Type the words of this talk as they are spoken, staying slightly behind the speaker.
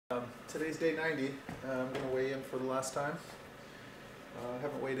Today's day 90. I'm going to weigh in for the last time. I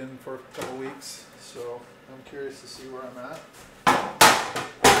haven't weighed in for a couple weeks, so I'm curious to see where I'm at.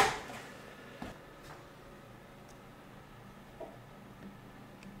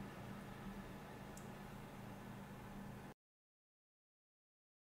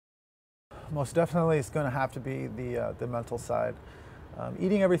 Most definitely it's going to have to be the mental side.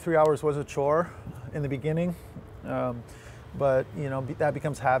 Eating every 3 hours was a chore in the beginning, but that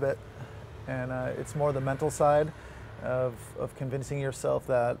becomes habit, and it's more the mental side of convincing yourself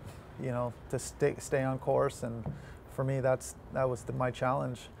that to stay on course. And for me, that was my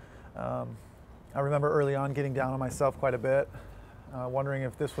challenge. I remember early on getting down on myself quite a bit, wondering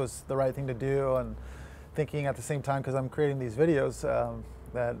if this was the right thing to do, and thinking at the same time, because I'm creating these videos,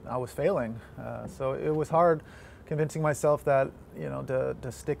 that I was failing. So it was hard convincing myself that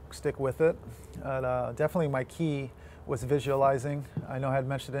to stick with it. Definitely my key was visualizing. I know I had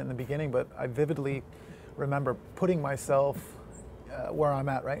mentioned it in the beginning, but I vividly remember putting myself where I'm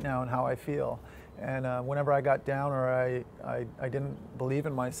at right now and how I feel. And whenever I got down, or I didn't believe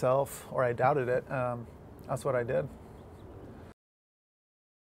in myself, or I doubted it, that's what I did.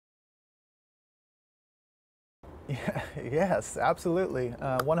 Yeah, yes, absolutely.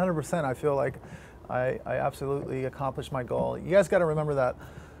 100%. I feel like I absolutely accomplished my goal. You guys got to remember that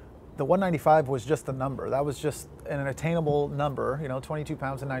the 195 was just a number. That was just an attainable number. 22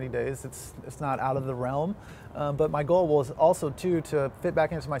 pounds in 90 days. It's not out of the realm. But my goal was also to fit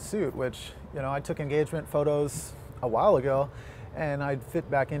back into my suit, which I took engagement photos a while ago, and I'd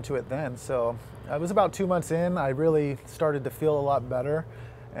fit back into it then. So I was about 2 months in. I really started to feel a lot better,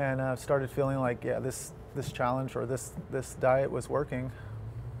 and started feeling like, yeah, this challenge or this diet was working.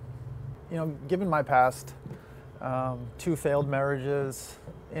 Given my past, 2 failed marriages,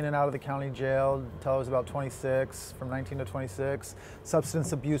 in and out of the county jail until I was about 26, from 19 to 26,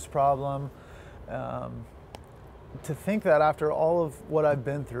 substance abuse problem. To think that after all of what I've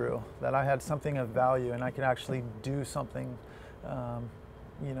been through, that I had something of value and I could actually do something,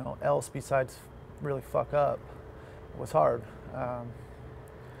 else besides really fuck up, was hard.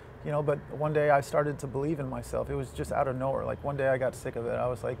 But one day I started to believe in myself. It was just out of nowhere. Like one day I got sick of it. I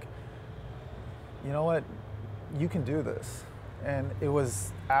was like, you know what? You can do this. And it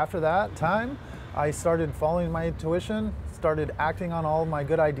was after that time, I started following my intuition, started acting on all my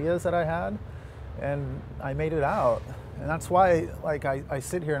good ideas that I had, and I made it out. And that's why, I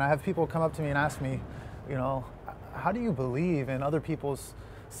sit here and I have people come up to me and ask me, how do you believe in other people's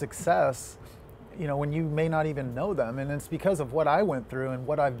success, when you may not even know them? And it's because of what I went through and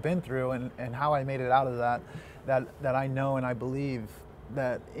what I've been through, and how I made it out of that I know and I believe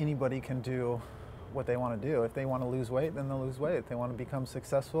that anybody can do what they want to do. If they want to lose weight, then they'll lose weight. If they want to become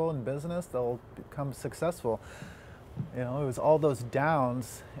successful in business, they'll become successful. It was all those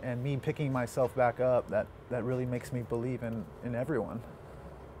downs and me picking myself back up that really makes me believe in everyone.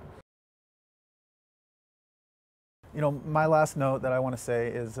 My last note that I want to say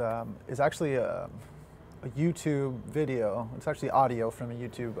is actually a YouTube video. It's actually audio from a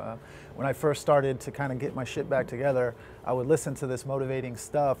YouTube. When I first started to kind of get my shit back together, I would listen to this motivating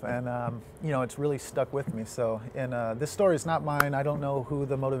stuff, and it's really stuck with me. So, and this story is not mine. I don't know who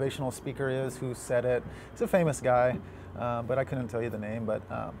the motivational speaker is, who said it. He's a famous guy, but I couldn't tell you the name. But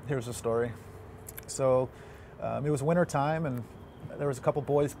here's the story. So it was winter time, and there was a couple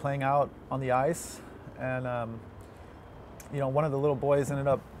boys playing out on the ice, and one of the little boys ended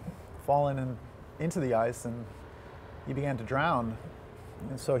up falling into the ice, and he began to drown.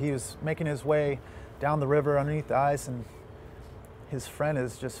 And so he was making his way down the river underneath the ice, and his friend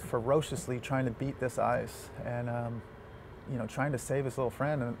is just ferociously trying to beat this ice, and trying to save his little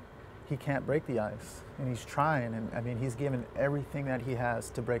friend, and he can't break the ice. And he's trying, and he's given everything that he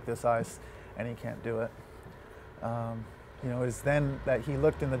has to break this ice, and he can't do it. It was then that he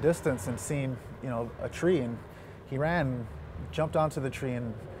looked in the distance and seen a tree, and he ran, jumped onto the tree,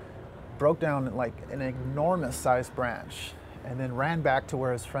 and broke down like an enormous sized branch, and then ran back to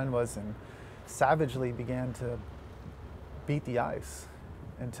where his friend was and savagely began to beat the ice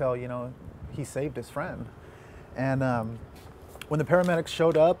until he saved his friend. And when the paramedics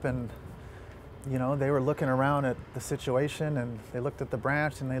showed up, and they were looking around at the situation, and they looked at the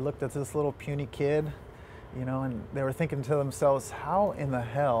branch, and they looked at this little puny kid, and they were thinking to themselves, how in the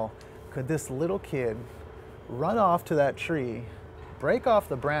hell could this little kid run off to that tree, break off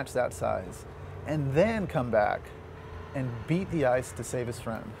the branch that size, and then come back and beat the ice to save his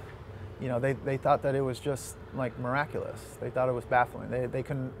friend? They thought that it was just like miraculous. They thought it was baffling. They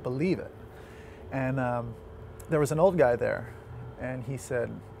couldn't believe it. And there was an old guy there, and he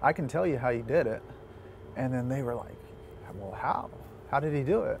said, I can tell you how he did it. And then they were like, well, how? How did he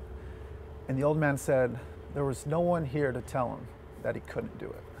do it? And the old man said, there was no one here to tell him that he couldn't do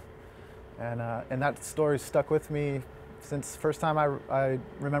it. And that story stuck with me since first time I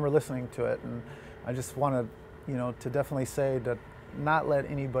remember listening to it. And I just want to, to definitely say that not let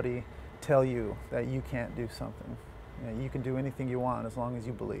anybody tell you that you can't do something. You can do anything you want as long as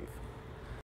you believe.